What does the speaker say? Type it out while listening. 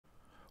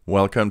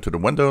Welcome to the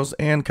Windows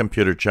and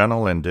Computer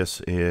channel, and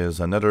this is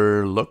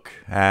another look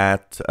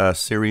at a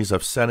series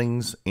of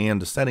settings in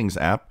the Settings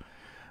app.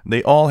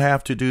 They all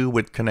have to do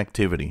with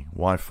connectivity,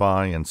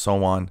 Wi-Fi and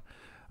so on,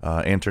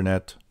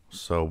 internet.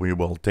 So we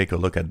will take a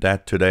look at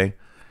that today.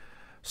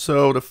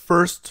 So the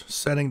first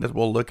setting that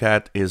we'll look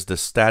at is the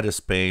status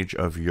page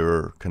of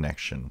your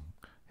connection.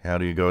 How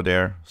do you go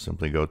there?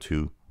 Simply go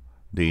to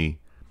the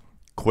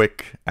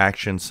Quick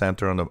Action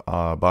Center on the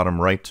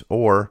bottom right,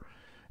 or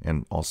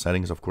in all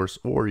settings, of course,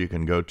 or you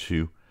can go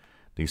to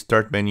the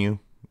Start menu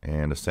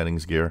and the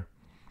Settings gear.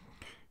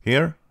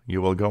 Here,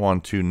 you will go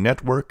on to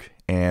Network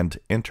and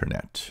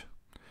Internet.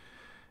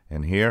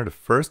 And here, the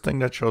first thing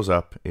that shows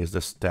up is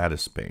the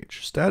status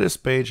page. Status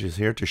page is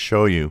here to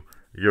show you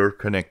your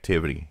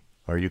connectivity.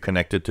 Are you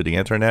connected to the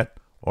Internet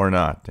or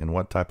not? And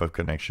what type of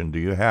connection do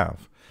you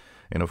have?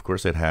 And of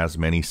course, it has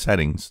many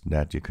settings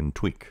that you can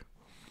tweak.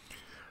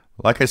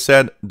 Like I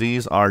said,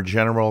 these are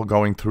general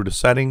going through the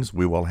settings.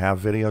 We will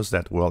have videos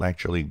that will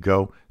actually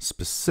go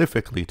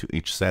specifically to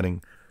each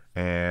setting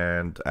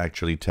and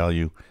actually tell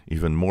you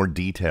even more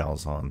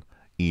details on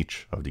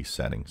each of these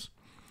settings.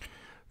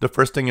 The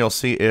first thing you'll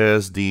see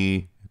is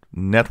the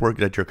network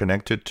that you're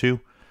connected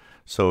to.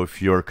 So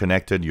if you're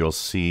connected, you'll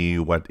see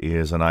what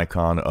is an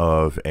icon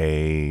of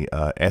a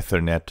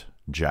Ethernet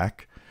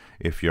jack.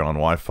 If you're on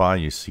Wi-Fi,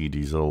 you see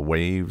these little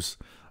waves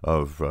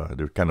of,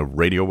 they're kind of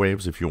radio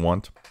waves if you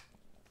want.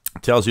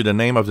 It tells you the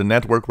name of the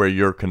network where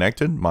you're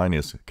connected. Mine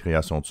is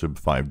Création Tube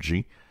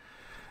 5G.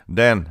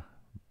 Then,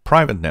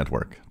 private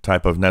network,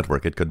 type of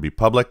network. It could be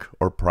public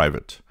or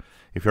private.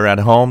 If you're at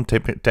home,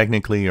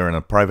 technically you're in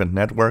a private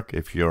network.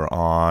 If you're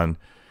on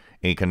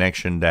a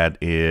connection that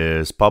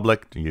is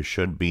public, you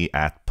should be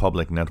at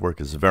public network.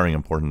 It's very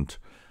important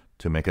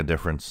to make a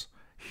difference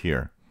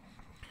here.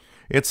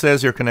 It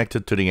says you're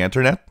connected to the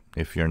internet.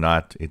 If you're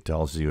not, it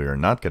tells you you're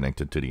not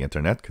connected to the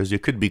internet, because you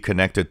could be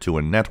connected to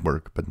a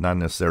network, but not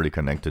necessarily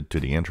connected to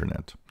the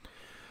internet.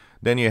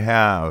 Then you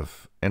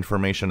have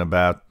information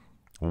about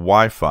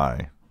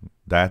Wi-Fi.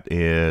 That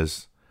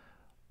is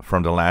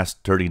from the last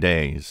 30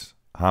 days,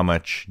 how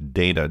much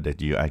data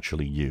that you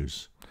actually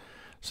use.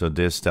 So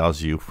this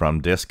tells you from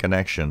this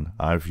connection,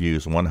 I've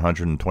used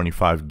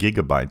 125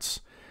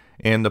 gigabytes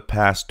in the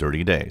past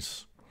 30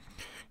 days.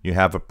 You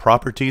have a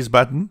properties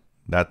button.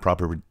 That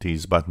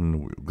properties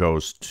button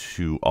goes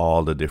to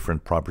all the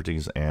different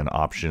properties and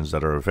options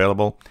that are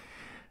available.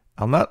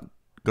 I'm not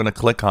going to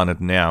click on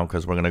it now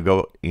because we're going to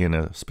go in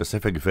a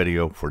specific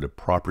video for the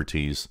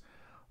properties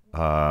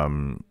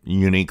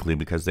uniquely,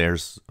 because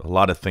there's a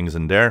lot of things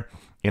in there.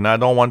 And I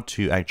don't want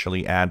to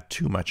actually add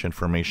too much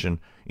information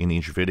in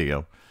each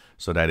video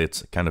so that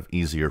it's kind of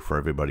easier for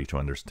everybody to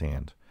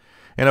understand.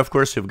 And of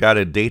course, you've got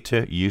a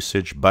data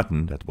usage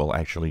button that will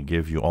actually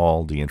give you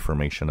all the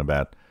information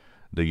about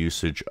the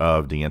usage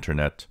of the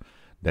internet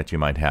that you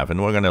might have.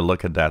 And we're going to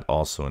look at that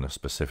also in a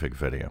specific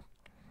video.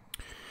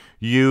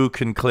 You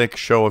can click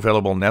Show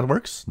Available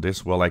Networks.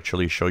 This will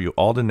actually show you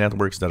all the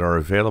networks that are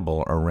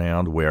available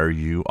around where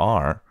you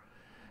are.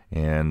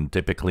 And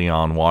typically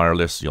on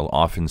wireless, you'll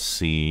often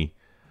see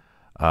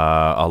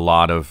a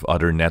lot of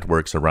other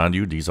networks around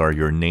you. These are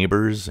your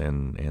neighbors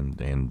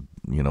and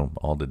you know,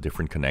 all the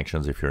different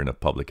connections. If you're in a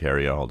public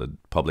area, all the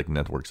public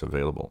networks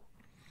available.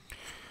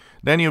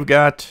 Then you've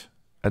got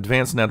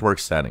Advanced Network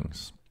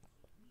Settings.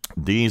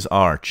 These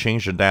are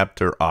change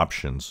adapter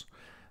options.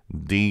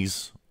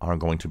 These are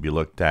going to be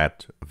looked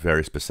at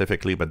very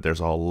specifically, but there's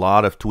a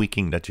lot of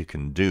tweaking that you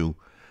can do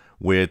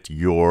with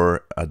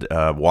your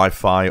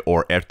Wi-Fi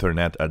or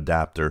Ethernet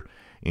adapter,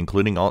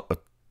 including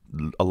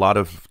a lot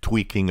of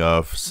tweaking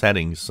of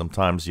settings.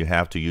 Sometimes you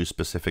have to use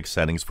specific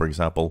settings, for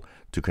example,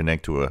 to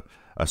connect to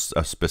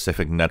a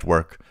specific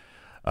network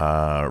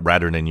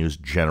rather than use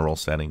general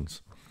settings.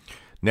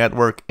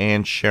 Network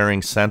and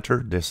Sharing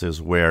Center. This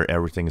is where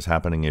everything is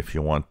happening if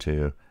you want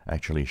to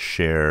actually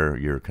share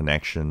your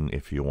connection,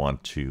 if you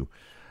want to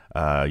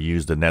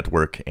use the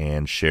network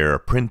and share a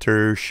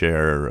printer,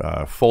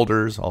 share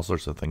folders, all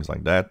sorts of things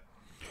like that.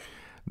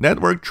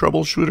 Network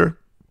Troubleshooter.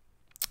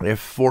 If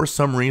for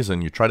some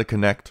reason you try to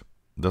connect,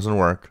 doesn't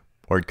work,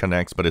 or it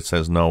connects but it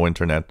says no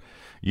internet,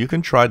 you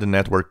can try the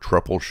Network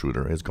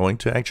Troubleshooter. It's going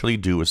to actually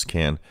do a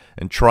scan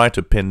and try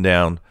to pin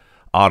down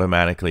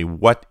automatically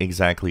what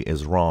exactly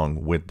is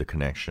wrong with the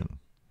connection.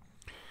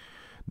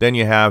 Then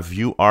you have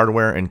View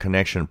Hardware and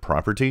Connection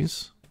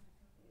Properties,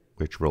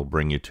 which will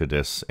bring you to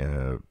this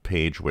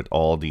page with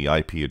all the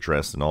IP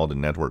address and all the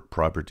network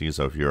properties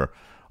of your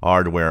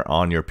hardware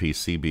on your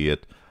PC, be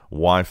it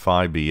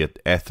Wi-Fi, be it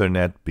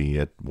Ethernet, be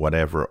it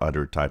whatever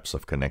other types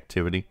of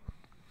connectivity.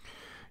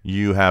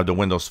 You have the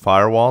Windows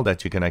Firewall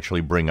that you can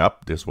actually bring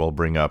up. This will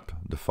bring up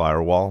the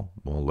firewall.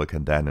 We'll look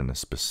at that in a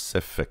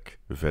specific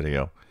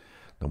video.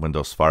 The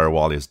Windows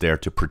Firewall is there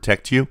to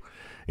protect you.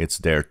 It's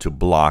there to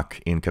block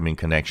incoming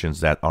connections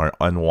that are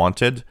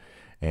unwanted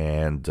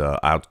and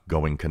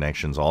outgoing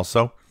connections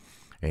also,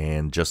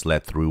 and just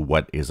let through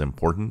what is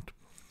important.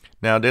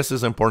 Now, this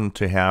is important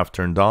to have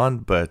turned on,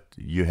 but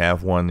you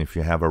have one if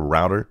you have a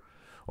router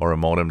or a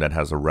modem that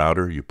has a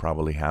router. You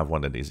probably have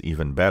one that is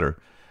even better.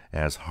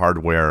 as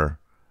hardware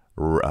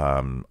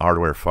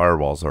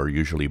firewalls are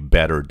usually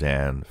better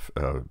than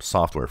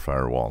software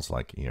firewalls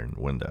like here in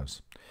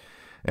Windows.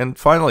 And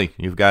finally,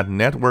 you've got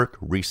network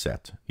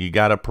reset. You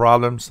got a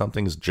problem,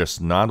 something's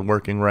just not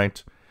working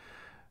right.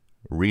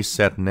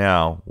 Reset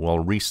Now will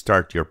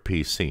restart your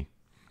PC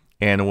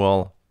and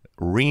will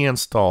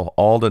reinstall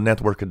all the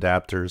network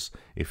adapters.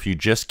 If you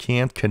just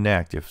can't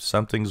connect, if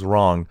something's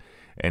wrong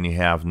and you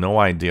have no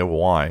idea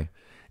why,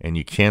 and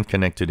you can't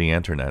connect to the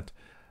internet,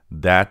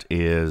 that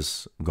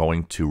is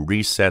going to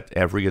reset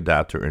every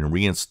adapter and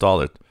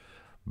reinstall it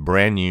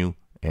brand new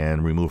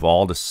and remove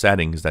all the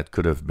settings that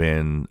could have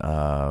been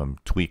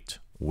tweaked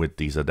with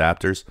these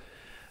adapters.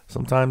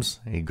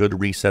 Sometimes a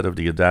good reset of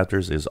the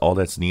adapters is all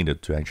that's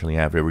needed to actually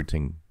have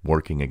everything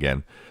working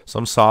again.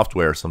 Some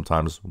software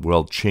sometimes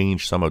will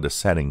change some of the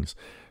settings,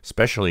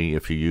 especially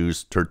if you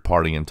use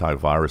third-party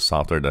antivirus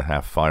software that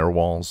have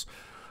firewalls.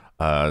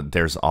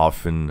 There's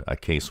often a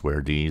case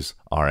where these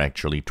are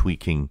actually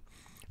tweaking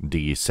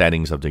the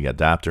settings of the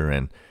adapter,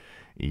 and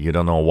you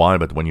don't know why,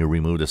 but when you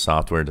remove the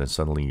software, then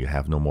suddenly you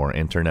have no more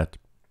internet.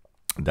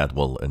 That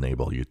will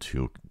enable you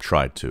to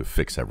try to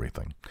fix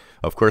everything.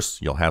 Of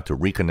course, you'll have to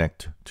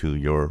reconnect to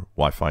your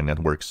Wi-Fi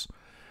networks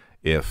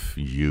if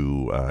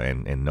you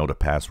and know the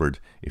password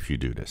if you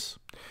do this.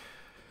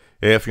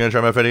 If you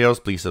enjoy my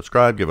videos, please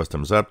subscribe, give us a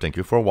thumbs up. Thank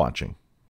you for watching.